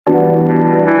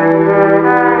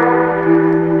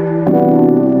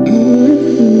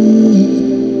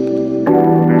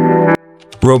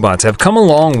Robots have come a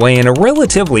long way in a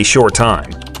relatively short time.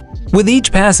 With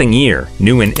each passing year,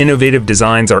 new and innovative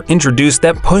designs are introduced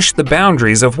that push the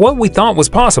boundaries of what we thought was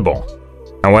possible.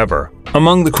 However,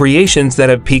 among the creations that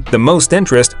have piqued the most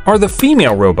interest are the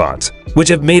female robots, which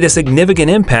have made a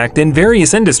significant impact in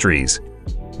various industries.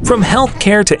 From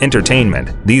healthcare to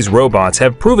entertainment, these robots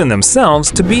have proven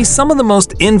themselves to be some of the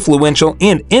most influential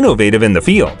and innovative in the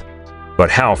field.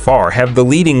 But how far have the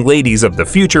leading ladies of the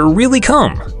future really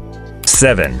come?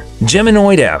 7.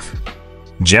 Geminoid F.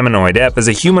 Geminoid F is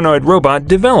a humanoid robot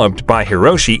developed by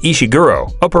Hiroshi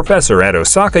Ishiguro, a professor at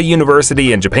Osaka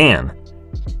University in Japan.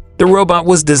 The robot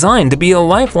was designed to be a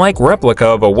lifelike replica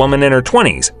of a woman in her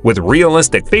 20s, with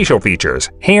realistic facial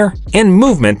features, hair, and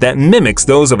movement that mimics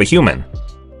those of a human.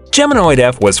 Geminoid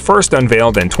F was first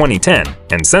unveiled in 2010,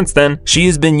 and since then, she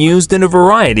has been used in a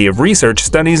variety of research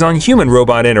studies on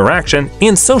human-robot interaction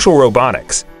and social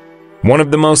robotics. One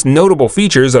of the most notable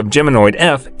features of Geminoid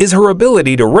F is her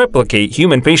ability to replicate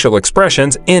human facial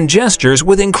expressions and gestures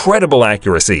with incredible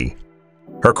accuracy.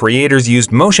 Her creators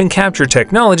used motion capture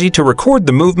technology to record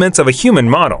the movements of a human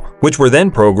model, which were then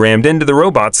programmed into the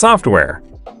robot's software.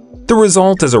 The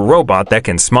result is a robot that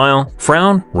can smile,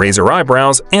 frown, raise her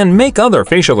eyebrows, and make other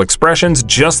facial expressions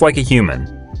just like a human.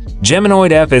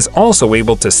 Geminoid F is also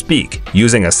able to speak,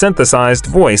 using a synthesized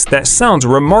voice that sounds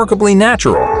remarkably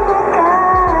natural.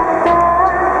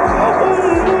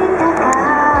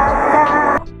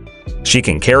 She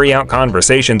can carry out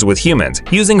conversations with humans,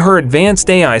 using her advanced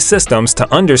AI systems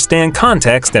to understand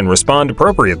context and respond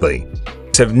appropriately.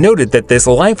 Have noted that this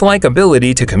lifelike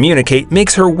ability to communicate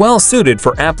makes her well-suited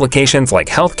for applications like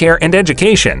healthcare and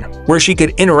education, where she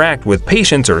could interact with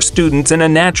patients or students in a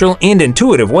natural and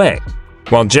intuitive way.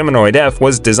 While Geminoid F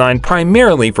was designed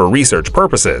primarily for research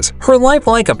purposes, her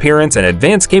lifelike appearance and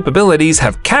advanced capabilities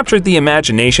have captured the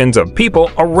imaginations of people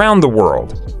around the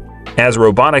world. As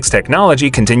robotics technology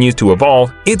continues to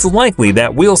evolve, it's likely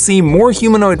that we'll see more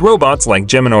humanoid robots like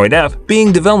Geminoid F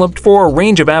being developed for a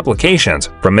range of applications,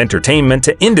 from entertainment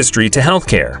to industry to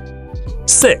healthcare.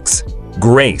 6.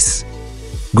 Grace.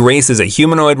 Grace is a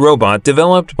humanoid robot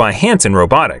developed by Hanson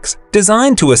Robotics,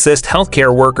 designed to assist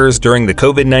healthcare workers during the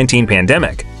COVID-19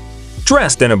 pandemic.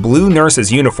 Dressed in a blue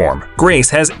nurse's uniform, Grace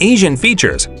has Asian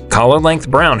features, collar-length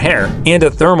brown hair, and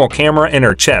a thermal camera in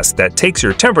her chest that takes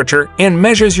your temperature and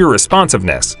measures your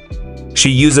responsiveness. She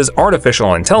uses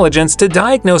artificial intelligence to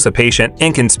diagnose a patient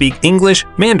and can speak English,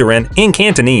 Mandarin, and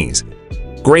Cantonese.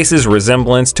 Grace's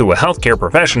resemblance to a healthcare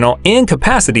professional and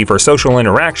capacity for social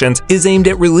interactions is aimed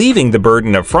at relieving the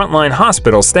burden of frontline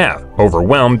hospital staff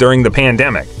overwhelmed during the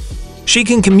pandemic. She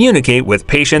can communicate with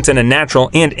patients in a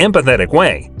natural and empathetic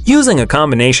way, using a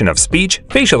combination of speech,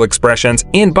 facial expressions,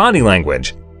 and body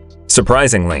language.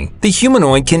 Surprisingly, the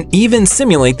humanoid can even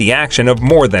simulate the action of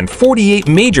more than 48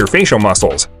 major facial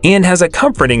muscles, and has a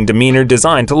comforting demeanor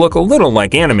designed to look a little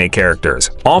like anime characters,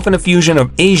 often a fusion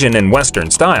of Asian and Western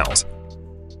styles.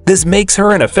 This makes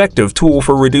her an effective tool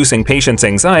for reducing patients'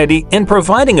 anxiety and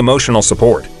providing emotional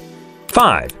support.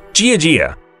 5.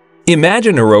 Gia.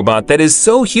 Imagine a robot that is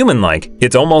so human-like,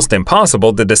 it's almost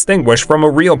impossible to distinguish from a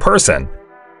real person.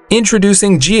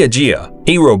 Introducing Gia,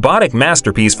 a robotic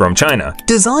masterpiece from China,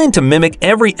 designed to mimic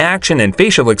every action and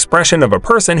facial expression of a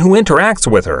person who interacts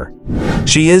with her.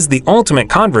 She is the ultimate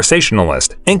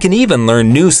conversationalist and can even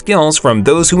learn new skills from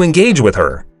those who engage with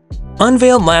her.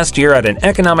 Unveiled last year at an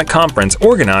economic conference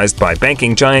organized by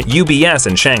banking giant UBS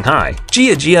in Shanghai,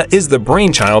 Gia is the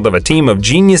brainchild of a team of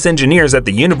genius engineers at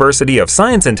the University of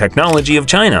Science and Technology of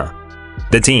China.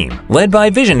 The team, led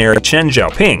by visionary Chen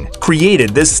Xiaoping,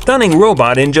 created this stunning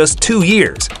robot in just 2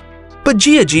 years. But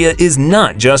Gia is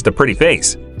not just a pretty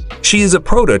face. She is a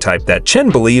prototype that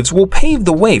Chen believes will pave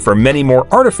the way for many more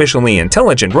artificially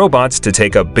intelligent robots to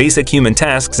take up basic human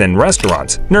tasks in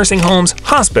restaurants, nursing homes,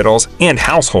 hospitals, and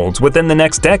households within the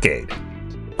next decade.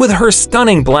 With her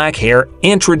stunning black hair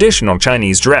and traditional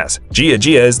Chinese dress, Gia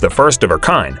is the first of her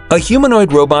kind, a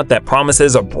humanoid robot that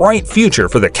promises a bright future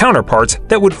for the counterparts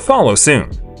that would follow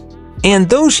soon. And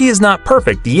though she is not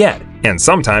perfect yet, and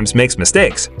sometimes makes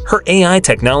mistakes, her AI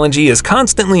technology is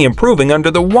constantly improving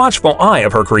under the watchful eye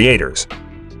of her creators.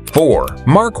 4.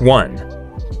 Mark 1.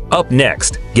 Up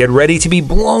next, get ready to be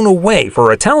blown away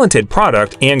for a talented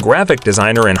product and graphic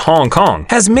designer in Hong Kong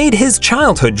has made his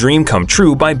childhood dream come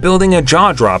true by building a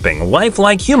jaw-dropping,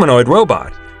 lifelike humanoid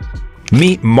robot.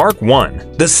 Meet Mark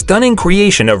 1, the stunning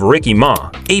creation of Ricky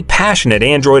Ma, a passionate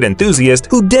Android enthusiast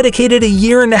who dedicated a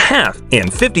year and a half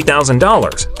and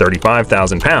 $50,000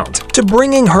 (35,000 pounds) to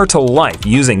bringing her to life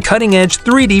using cutting-edge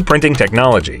 3D printing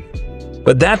technology.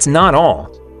 But that's not all.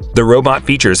 The robot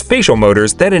features facial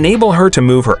motors that enable her to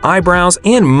move her eyebrows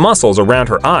and muscles around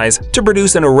her eyes to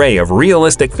produce an array of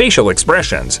realistic facial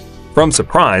expressions. From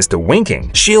surprise to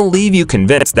winking, she'll leave you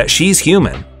convinced that she's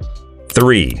human.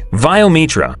 3.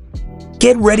 Viomitra.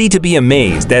 Get ready to be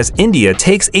amazed as India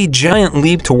takes a giant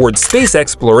leap towards space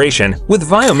exploration with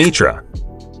Viomitra.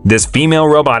 This female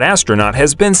robot astronaut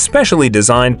has been specially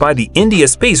designed by the India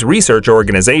Space Research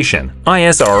Organization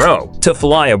 (ISRO) to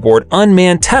fly aboard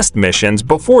unmanned test missions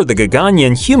before the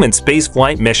Gaganyaan human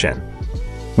spaceflight mission.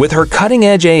 With her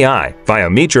cutting-edge AI,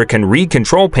 Viomitra can read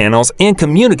control panels and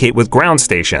communicate with ground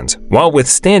stations while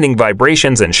withstanding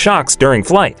vibrations and shocks during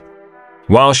flight.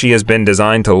 While she has been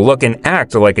designed to look and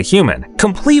act like a human,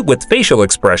 complete with facial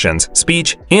expressions,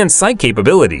 speech, and sight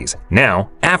capabilities, now,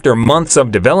 after months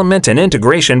of development and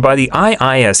integration by the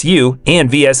IISU and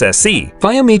VSSC,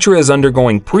 Viomitra is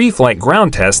undergoing pre-flight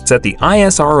ground tests at the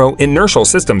ISRO Inertial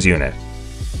Systems Unit.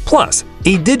 Plus,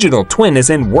 a digital twin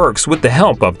is in works with the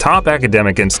help of top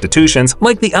academic institutions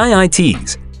like the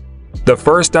IITs. The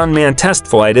first unmanned test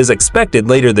flight is expected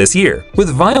later this year,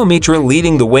 with Viomitra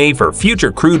leading the way for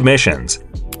future crewed missions.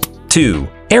 2.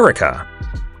 Erica.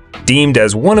 Deemed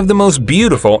as one of the most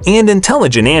beautiful and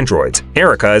intelligent androids,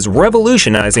 Erica is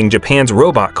revolutionizing Japan's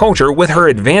robot culture with her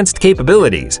advanced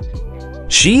capabilities.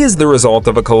 She is the result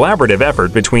of a collaborative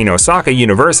effort between Osaka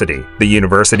University, the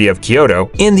University of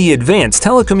Kyoto, and the Advanced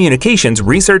Telecommunications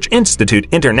Research Institute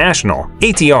International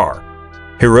 (ATR).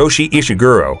 Hiroshi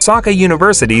Ishiguro, Osaka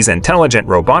University's Intelligent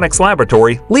Robotics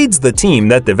Laboratory, leads the team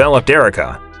that developed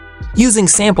Erica. Using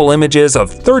sample images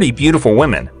of 30 beautiful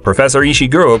women, Professor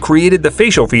Ishiguro created the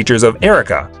facial features of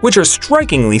Erica, which are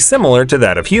strikingly similar to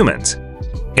that of humans.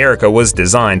 Erica was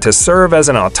designed to serve as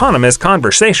an autonomous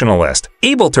conversationalist,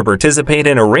 able to participate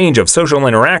in a range of social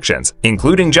interactions,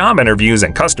 including job interviews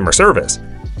and customer service.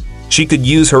 She could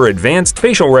use her advanced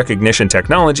facial recognition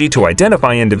technology to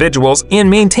identify individuals and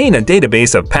maintain a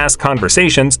database of past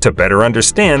conversations to better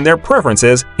understand their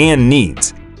preferences and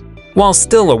needs. While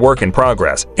still a work in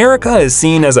progress, Erica is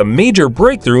seen as a major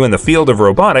breakthrough in the field of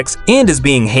robotics and is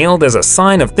being hailed as a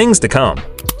sign of things to come.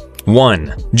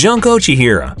 1. Junko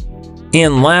Chihira.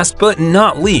 And last but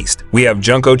not least, we have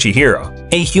Junko Chihiro,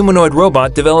 a humanoid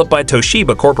robot developed by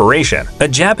Toshiba Corporation, a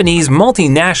Japanese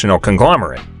multinational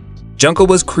conglomerate. Junko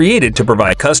was created to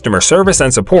provide customer service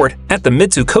and support at the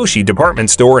Mitsukoshi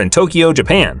department store in Tokyo,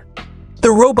 Japan.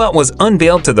 The robot was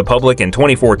unveiled to the public in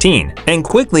 2014 and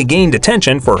quickly gained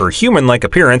attention for her human-like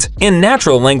appearance and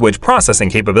natural language processing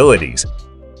capabilities.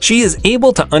 She is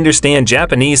able to understand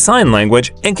Japanese Sign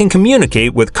Language and can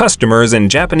communicate with customers in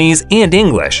Japanese and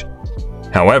English.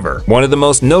 However, one of the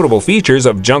most notable features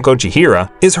of Junko Chihira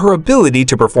is her ability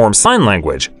to perform sign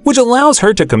language, which allows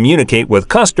her to communicate with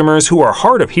customers who are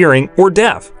hard of hearing or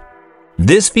deaf.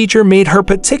 This feature made her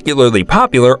particularly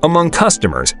popular among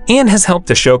customers and has helped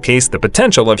to showcase the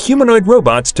potential of humanoid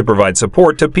robots to provide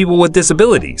support to people with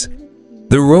disabilities.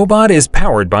 The robot is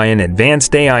powered by an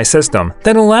advanced AI system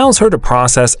that allows her to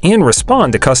process and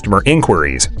respond to customer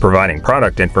inquiries, providing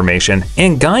product information,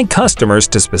 and guide customers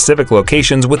to specific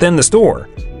locations within the store.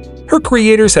 Her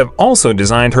creators have also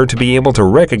designed her to be able to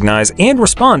recognize and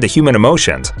respond to human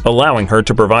emotions, allowing her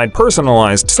to provide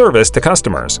personalized service to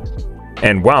customers.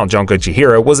 And while Junko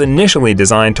Chihira was initially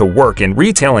designed to work in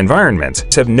retail environments,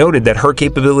 have noted that her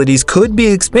capabilities could be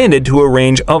expanded to a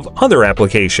range of other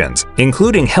applications,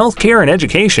 including healthcare and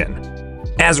education.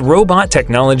 As robot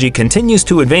technology continues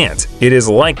to advance, it is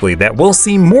likely that we'll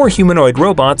see more humanoid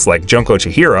robots like Junko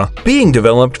Chihira being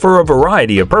developed for a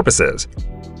variety of purposes.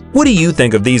 What do you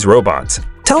think of these robots?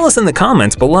 Tell us in the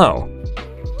comments below.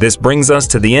 This brings us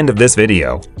to the end of this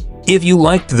video. If you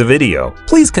liked the video,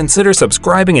 please consider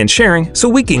subscribing and sharing so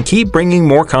we can keep bringing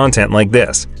more content like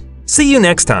this. See you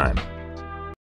next time!